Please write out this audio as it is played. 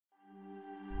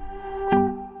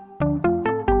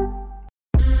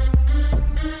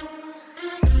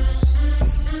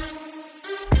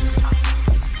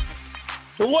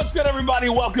What's good, everybody?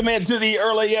 Welcome into the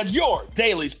Early Edge, your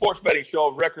daily sports betting show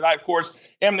of record. I, of course,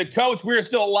 am the coach. We're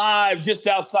still live just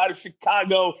outside of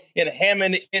Chicago in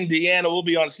Hammond, Indiana. We'll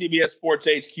be on CBS Sports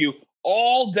HQ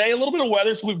all day. A little bit of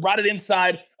weather, so we brought it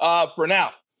inside for now.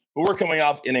 But we're coming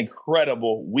off an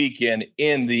incredible weekend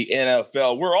in the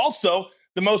NFL. We're also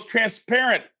the most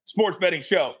transparent sports betting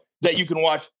show that you can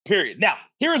watch, period. Now,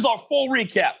 here's our full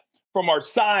recap from our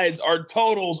sides, our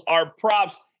totals, our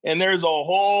props, and there's a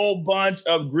whole bunch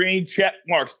of green check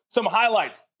marks. Some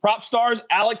highlights. Prop stars,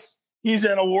 Alex, he's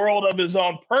in a world of his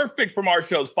own. Perfect from our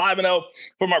shows. 5-0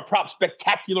 from our prop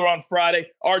spectacular on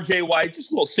Friday. RJ White,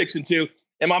 just a little 6-2.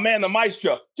 And my man, the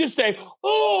maestro, just a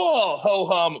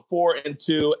ho-hum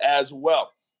 4-2 as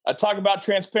well. I talk about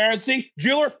transparency.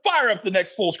 Jeweler, fire up the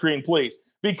next full screen, please,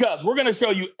 because we're going to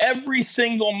show you every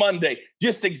single Monday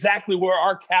just exactly where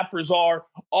our cappers are,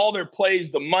 all their plays,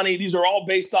 the money. These are all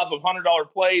based off of $100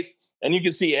 plays, and you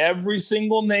can see every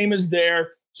single name is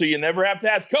there, so you never have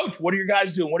to ask, Coach, what are your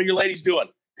guys doing? What are your ladies doing?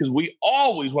 Because we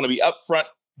always want to be upfront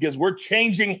because we're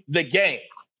changing the game.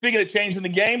 Speaking of changing the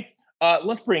game,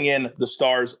 let's bring in the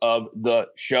stars of the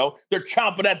show. They're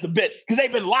chomping at the bit because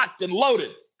they've been locked and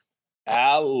loaded.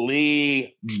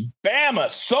 Alabama.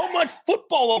 So much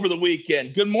football over the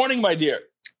weekend. Good morning, my dear.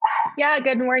 Yeah,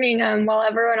 good morning. While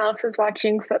everyone else was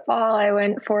watching football, I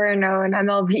went 4-0 in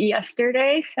MLB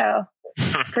yesterday, so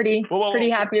pretty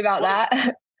happy about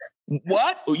that.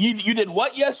 What? You did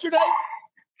what yesterday?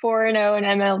 4-0 in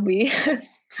MLB.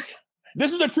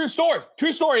 This is a true story.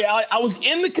 True story, Allie. I was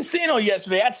in the casino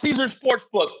yesterday at Caesar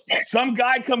Sportsbook. Some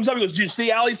guy comes up. He goes, did you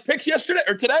see Allie's picks yesterday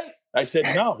or today? I said,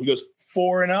 no. He goes,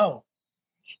 4-0.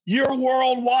 You're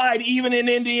worldwide, even in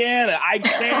Indiana. I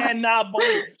cannot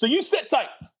believe it. So you sit tight.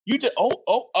 You just,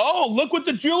 look what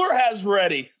the jeweler has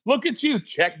ready. Look at you.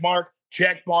 Check mark,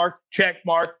 check mark, check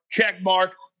mark, check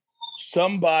mark.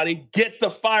 Somebody get the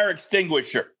fire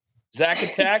extinguisher. Zach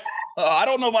Attack. I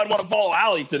don't know if I'd want to follow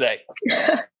Allie today.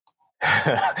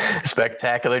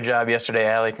 Spectacular job yesterday,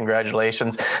 Allie.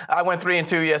 Congratulations. I went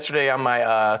 3-2 yesterday on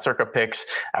my circa picks.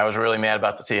 I was really mad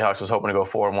about the Seahawks. I was hoping to go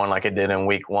 4-1 like I did in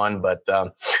week 1. But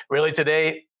really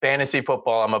today, fantasy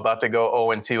football, I'm about to go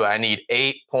 0-2. I need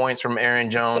 8 points from Aaron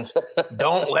Jones.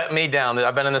 Don't let me down.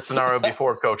 I've been in this scenario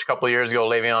before, Coach. A couple of years ago,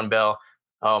 Le'Veon Bell.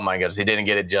 Oh, my goodness. He didn't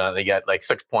get it done. He got like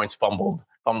 6 points fumbled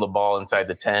the ball inside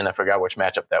the 10. I forgot which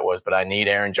matchup that was. But I need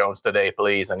Aaron Jones today,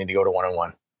 please. I need to go to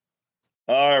 1-1.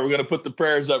 All right, we're going to put the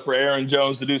prayers up for Aaron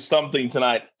Jones to do something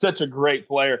tonight. Such a great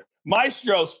player.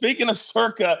 Maestro, speaking of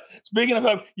circa,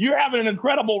 you're having an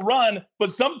incredible run,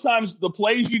 but sometimes the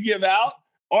plays you give out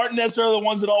aren't necessarily the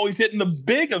ones that always hit in the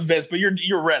big events, but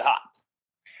you're red hot.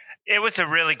 It was a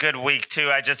really good week,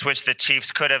 too. I just wish the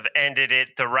Chiefs could have ended it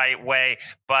the right way.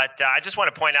 But I just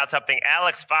want to point out something.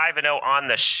 Alex 5-0 on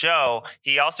the show.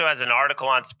 He also has an article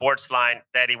on Sportsline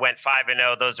that he went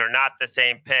 5-0. Those are not the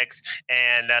same picks.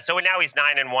 And so now he's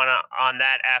 9-1 on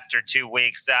that after 2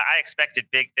 weeks. I expected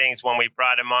big things when we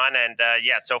brought him on. And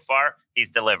so far he's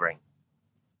delivering.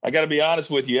 I got to be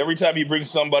honest with you. Every time you bring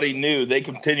somebody new, they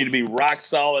continue to be rock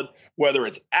solid, whether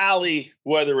it's Allie,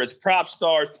 whether it's Prop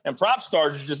Stars. And Prop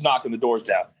Stars is just knocking the doors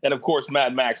down. And, of course,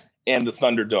 Mad Max and the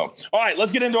Thunderdome. All right,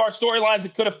 let's get into our storylines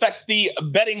that could affect the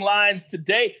betting lines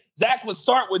today. Zach, let's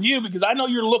start with you because I know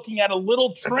you're looking at a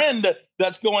little trend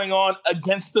that's going on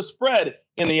against the spread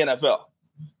in the NFL.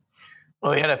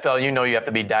 Well, the NFL, you have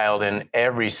to be dialed in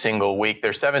every single week.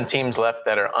 There's 7 teams left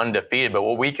that are undefeated, but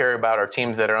what we care about are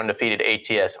teams that are undefeated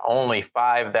ATS. Only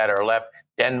 5 that are left: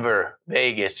 Denver,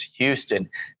 Vegas, Houston,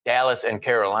 Dallas, and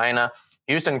Carolina.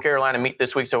 Houston and Carolina meet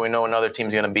this week, so we know another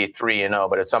team's going to be 3-0,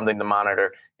 but it's something to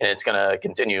monitor, and it's going to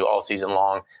continue all season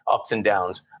long, ups and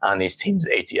downs on these teams'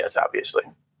 ATS, obviously.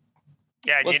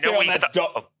 Yeah, go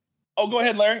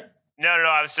ahead, Larry. No.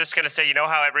 I was just going to say,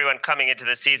 how everyone coming into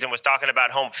the season was talking about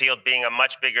home field being a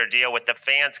much bigger deal with the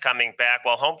fans coming back.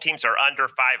 Well, home teams are under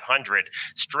 500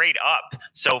 straight up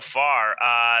so far.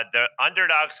 The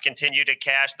underdogs continue to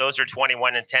cash. Those are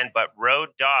 21-10, but road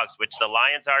dogs, which the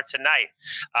Lions are tonight.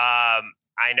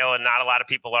 I know not a lot of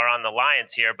people are on the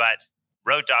Lions here, but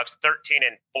road dogs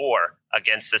 13-4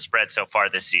 against the spread so far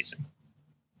this season.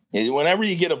 Whenever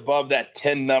you get above that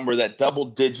 10 number, that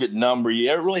double-digit number,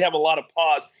 you really have a lot of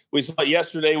pause. We saw it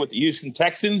yesterday with the Houston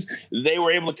Texans. They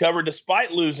were able to cover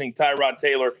despite losing Tyrod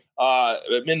Taylor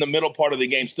in the middle part of the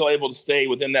game, still able to stay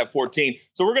within that 14.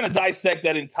 So we're going to dissect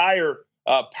that entire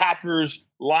Packers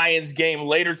Lions game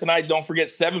later tonight. Don't forget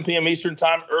 7 p.m. Eastern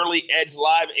time, Early Edge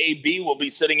Live. AB will be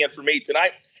sitting in for me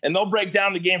tonight, and they'll break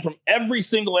down the game from every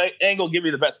single angle, give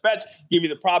you the best bets, give you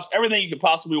the props, everything you could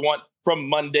possibly want from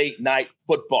Monday Night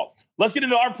Football. Let's get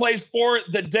into our plays for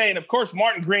the day. And of course,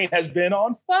 Martin Green has been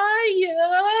on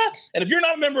fire. And if you're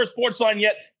not a member of Sportsline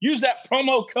yet, use that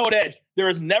promo code EDGE. There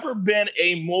has never been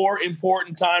a more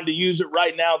important time to use it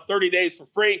right now. 30 days for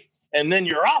free, and then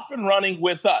you're off and running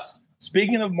with us.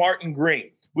 Speaking of Martin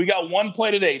Green, we got one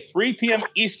play today, 3 p.m.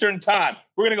 Eastern time.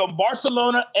 We're going to go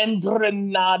Barcelona and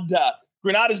Granada.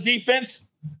 Granada's defense,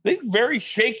 they're very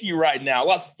shaky right now.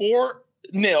 Lost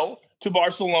 4-0 to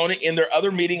Barcelona in their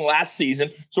other meeting last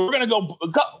season. So we're going to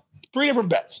go 3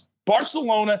 different bets.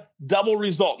 Barcelona, double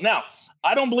result. Now,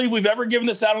 I don't believe we've ever given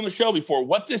this out on the show before.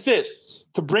 What this is,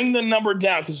 to bring the number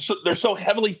down, because they're so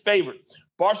heavily favored,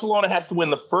 Barcelona has to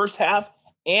win the first half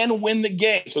and win the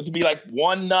game. So it could be like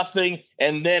 1-0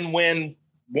 and then win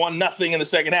 1-0 in the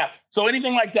second half. So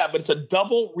anything like that, but it's a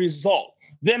double result.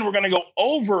 Then we're going to go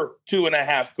over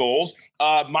 2.5 goals,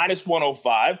 minus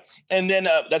 105. And then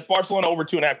that's Barcelona over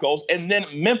 2.5 goals. And then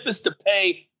Memphis to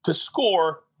pay to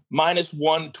score, minus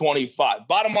 125.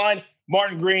 Bottom line,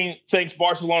 Martin Green thinks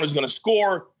Barcelona is going to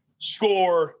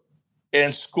score,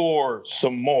 and score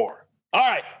some more. All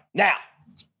right. Now,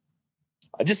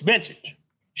 I just mentioned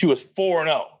she was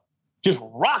 4-0. Just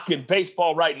rocking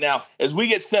baseball right now as we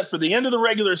get set for the end of the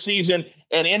regular season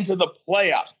and into the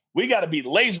playoffs. We got to be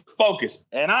laser focused.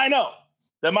 And I know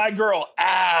that my girl,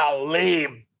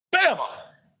 Alabama,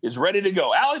 is ready to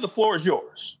go. Allie, the floor is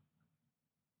yours.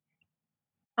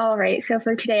 All right. So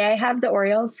for today, I have the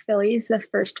Orioles, Phillies, the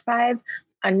first 5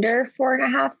 under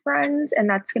 4.5 runs, and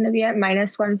that's going to be at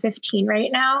minus 115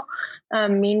 right now.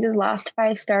 Means his last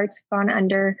 5 starts gone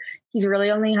under. He's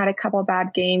really only had a couple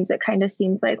bad games. It kind of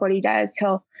seems like what he does,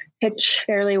 he'll pitch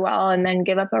fairly well and then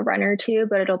give up a run or 2,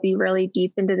 but it'll be really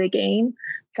deep into the game.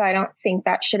 So I don't think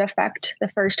that should affect the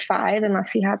first 5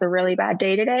 unless he has a really bad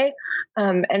day today.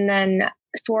 And then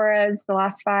Suarez, the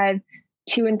last 5,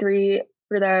 2 and 3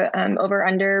 for the over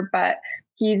under, but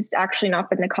he's actually not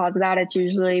been the cause of that. It's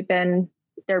usually been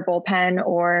their bullpen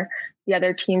or the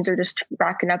other teams are just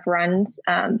racking up runs.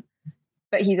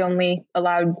 But he's only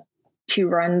allowed 2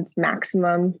 runs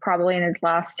maximum probably in his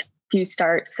last few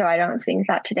starts. So I don't think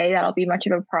that today that'll be much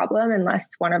of a problem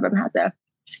unless one of them has a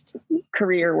just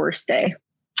career worst day.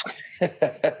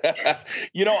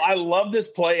 I love this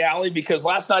play, Allie, because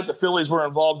last night the Phillies were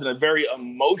involved in a very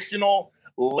emotional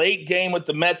late game with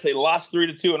the Mets. They lost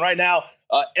 3-2. And right now,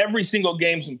 every single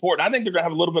game's important. I think they're going to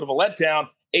have a little bit of a letdown,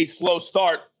 a slow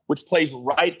start, which plays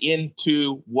right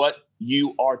into what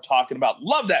you are talking about.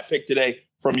 Love that pick today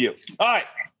from you. All right,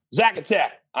 Zach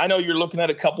Attack. I know you're looking at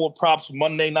a couple of props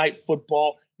Monday Night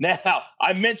Football. Now,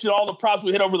 I mentioned all the props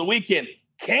we hit over the weekend.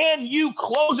 Can you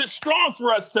close it strong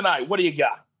for us tonight? What do you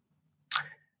got?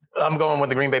 I'm going with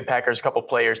the Green Bay Packers, a couple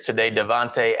players today.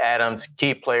 Devontae Adams,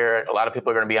 key player. A lot of people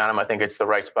are going to be on him. I think it's the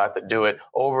right spot to do it.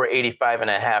 Over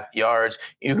 85.5 yards.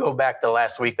 You go back to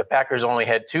last week, the Packers only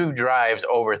had 2 drives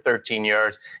over 13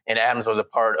 yards, and Adams was a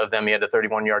part of them. He had the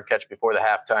 31-yard catch before the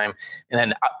halftime. And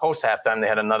then post-halftime, they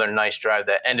had another nice drive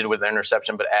that ended with an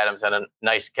interception, but Adams had a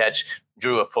nice catch,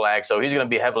 drew a flag. So he's going to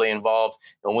be heavily involved.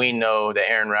 And we know that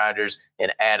Aaron Rodgers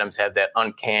and Adams have that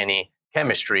uncanny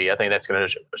chemistry. I think that's going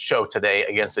to show today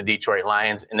against the Detroit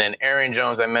Lions. And then Aaron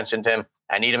Jones, I mentioned him.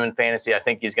 I need him in fantasy. I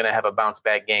think he's going to have a bounce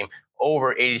back game.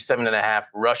 Over 87.5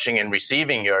 rushing and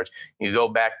receiving yards. You go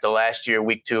back to last year,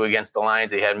 week 2 against the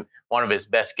Lions. He had one of his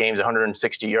best games,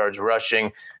 160 yards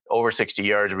rushing, over 60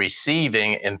 yards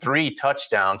receiving, and 3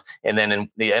 touchdowns. And then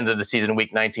in the end of the season,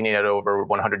 week 19, he had over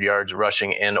 100 yards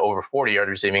rushing and over 40 yards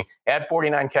receiving. He had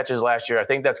 49 catches last year. I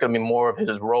think that's going to be more of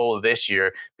his role this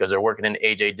year because they're working in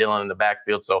A.J. Dillon in the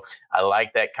backfield. So I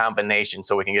like that combination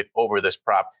so we can get over this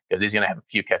prop because he's going to have a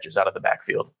few catches out of the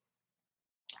backfield.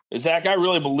 Zach, I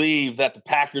really believe that the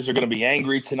Packers are going to be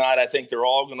angry tonight. I think they're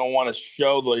all going to want to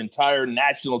show the entire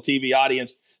national TV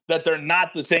audience that they're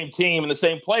not the same team and the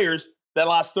same players that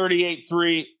lost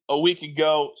 38-3 a week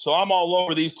ago. So I'm all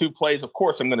over these 2 plays. Of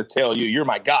course, I'm going to tell you, you're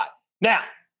my guy. Now,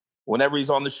 whenever he's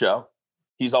on the show,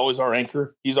 he's always our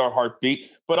anchor. He's our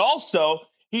heartbeat. But also,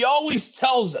 he always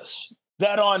tells us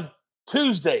that on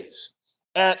Tuesdays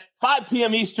at 5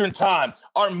 p.m. Eastern time,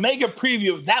 our mega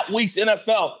preview of that week's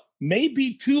NFL may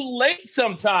be too late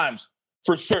sometimes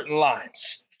for certain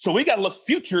lines. So we got to look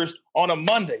futures on a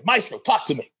Monday. Maestro, talk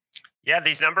to me. Yeah,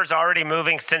 these numbers are already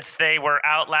moving since they were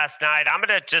out last night. I'm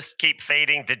going to just keep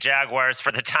fading the Jaguars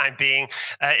for the time being.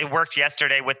 It worked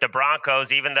yesterday with the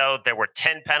Broncos, even though there were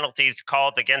 10 penalties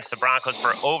called against the Broncos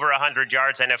for over 100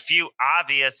 yards and a few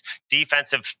obvious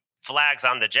defensive flags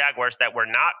on the Jaguars that were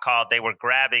not called. They were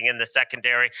grabbing in the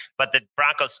secondary, but the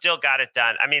Broncos still got it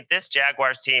done. I mean, this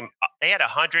Jaguars team, they had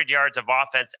 100 yards of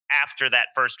offense after that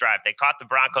first drive. They caught the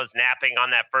Broncos napping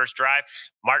on that first drive,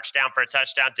 marched down for a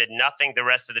touchdown, did nothing the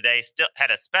rest of the day, still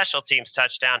had a special teams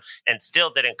touchdown, and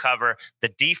still didn't cover. The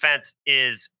defense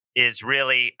is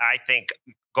really, I think,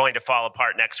 going to fall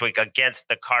apart next week against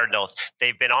the Cardinals.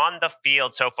 They've been on the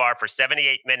field so far for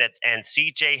 78 minutes, and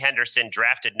C.J. Henderson,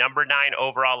 drafted number 9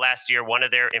 overall last year, one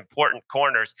of their important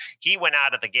corners, he went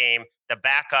out of the game. The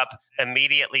backup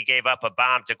immediately gave up a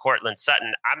bomb to Cortland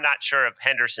Sutton. I'm not sure of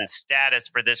Henderson's status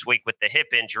for this week with the hip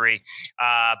injury,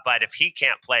 but if he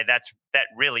can't play, that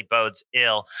really bodes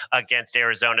ill against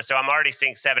Arizona. So I'm already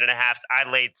seeing 7.5.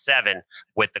 I laid 7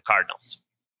 with the Cardinals.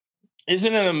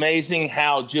 Isn't it amazing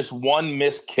how just one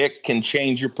missed kick can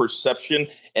change your perception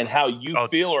and how you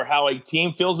feel or how a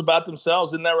team feels about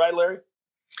themselves? Isn't that right, Larry?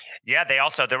 Yeah,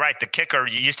 they're right. The kicker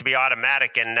used to be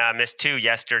automatic and missed 2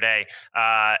 yesterday.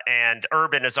 And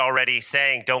Urban is already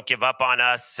saying, don't give up on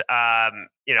us.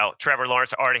 Trevor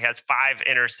Lawrence already has 5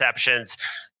 interceptions.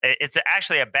 It's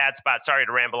actually a bad spot. Sorry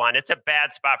to ramble on. It's a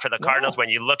bad spot for the Cardinals when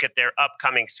you look at their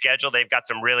upcoming schedule. They've got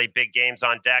some really big games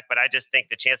on deck, but I just think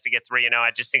the chance to get 3-0,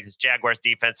 I just think this Jaguars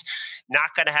defense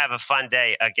not going to have a fun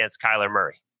day against Kyler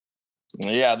Murray.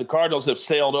 Yeah, the Cardinals have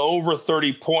sailed over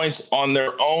 30 points on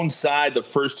their own side the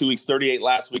first 2 weeks, 38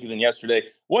 last week and then yesterday.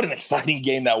 What an exciting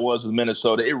game that was with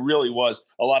Minnesota. It really was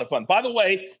a lot of fun. By the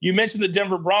way, you mentioned the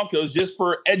Denver Broncos just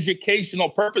for educational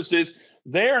purposes.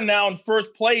 They are now in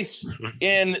first place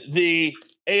in the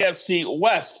AFC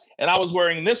West. And I was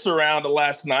wearing this around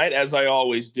last night, as I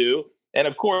always do. And,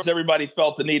 of course, everybody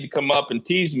felt the need to come up and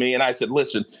tease me. And I said,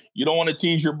 listen, you don't want to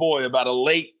tease your boy about a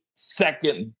late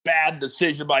second bad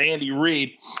decision by Andy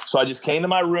Reid. So I just came to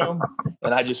my room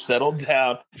and I just settled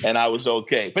down and I was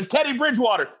okay. But Teddy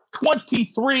Bridgewater,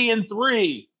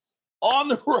 23-3 on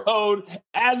the road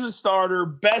as a starter,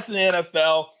 best in the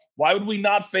NFL. Why would we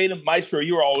not fade him? Maestro,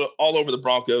 you were all over the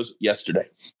Broncos yesterday.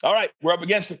 All right, we're up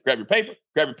against it. Grab your paper,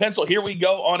 grab your pencil. Here we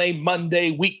go on a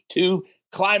Monday, week 2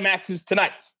 climaxes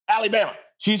tonight. Alabama.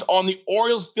 She's on the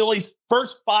Orioles-Phillies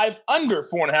first 5 under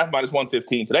 4.5 minus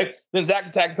 115 today. Then Zach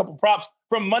attacked a couple props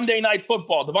from Monday Night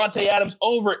Football. Devontae Adams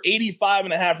over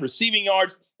 85.5 receiving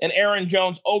yards and Aaron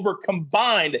Jones over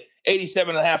combined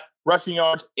 87.5 rushing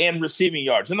yards and receiving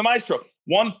yards. And the Maestro,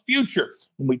 one future.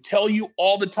 When we tell you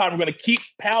all the time, we're going to keep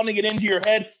pounding it into your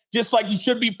head, just like you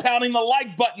should be pounding the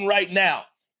like button right now.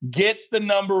 Get the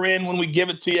number in when we give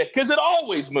it to you, because it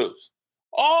always moves.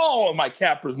 All of my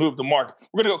cappers move the market.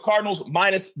 We're going to go Cardinals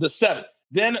minus the 7.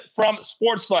 Then from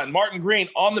Sportsline, Martin Green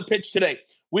on the pitch today.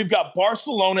 We've got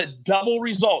Barcelona double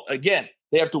result. Again,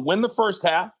 they have to win the first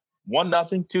half,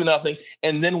 1-0, 2-0,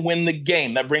 and then win the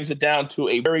game. That brings it down to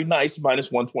a very nice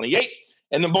minus 128.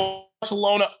 And then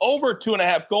Barcelona over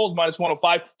 2.5 goals, minus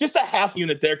 105. Just a half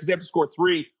unit there because they have to score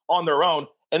 3 on their own.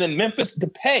 And then Memphis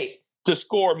Depay to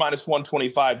score minus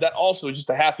 125. That also is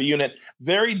just a half a unit.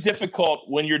 Very difficult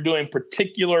when you're doing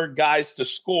particular guys to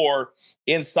score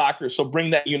in soccer. So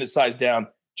bring that unit size down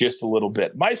just a little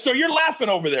bit. Maestro, you're laughing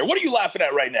over there. What are you laughing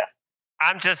at right now?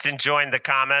 I'm just enjoying the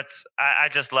comments. I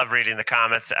just love reading the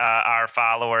comments, our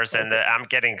followers, and I'm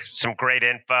getting some great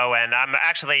info. And I'm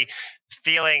actually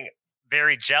feeling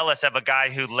very jealous of a guy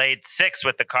who laid 6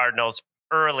 with the Cardinals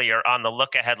earlier on the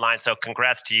look-ahead line. So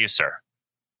congrats to you, sir.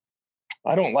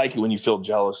 I don't like it when you feel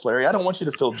jealous, Larry. I don't want you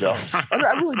to feel jealous.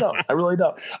 I really don't. I really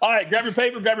don't. All right, grab your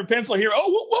paper, grab your pencil here.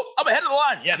 Oh, whoop, I'm ahead of the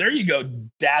line. Yeah, there you go.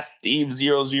 Das Steve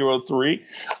 003.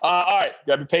 All right,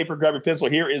 grab your paper, grab your pencil.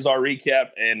 Here is our recap,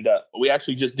 and we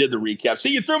actually just did the recap.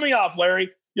 See, you threw me off, Larry.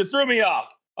 You threw me off.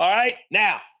 All right,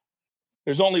 now,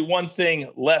 there's only one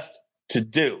thing left to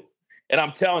do. And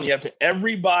I'm telling you, after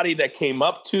everybody that came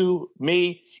up to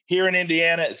me here in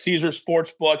Indiana at Caesar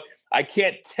Sportsbook, I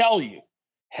can't tell you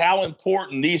how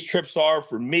important these trips are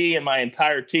for me and my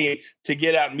entire team to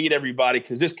get out and meet everybody,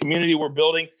 because this community we're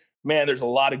building, man, there's a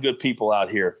lot of good people out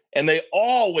here. And they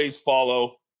always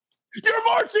follow your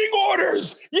marching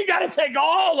orders. You got to take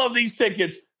all of these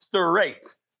tickets straight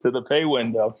to the pay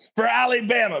window. For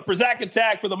Alabama, for Zach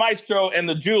Attack, for the Maestro and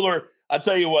the Jeweler, I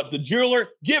tell you what, the Jeweler,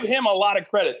 give him a lot of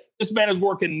credit. This man is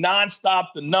working nonstop,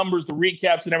 the numbers, the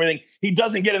recaps and everything. He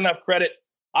doesn't get enough credit.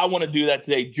 I want to do that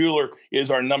today. Jeweler is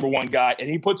our number one guy, and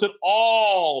he puts it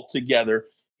all together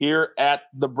here at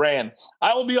the brand.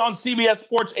 I will be on CBS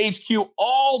Sports HQ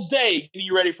all day, getting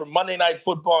you ready for Monday Night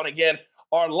Football. And again,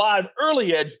 our live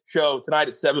Early Edge show tonight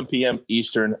at 7 p.m.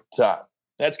 Eastern time.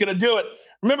 That's going to do it.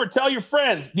 Remember, tell your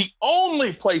friends, the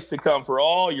only place to come for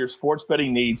all your sports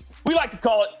betting needs. We like to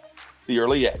call it the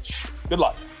Early Edge. Good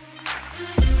luck.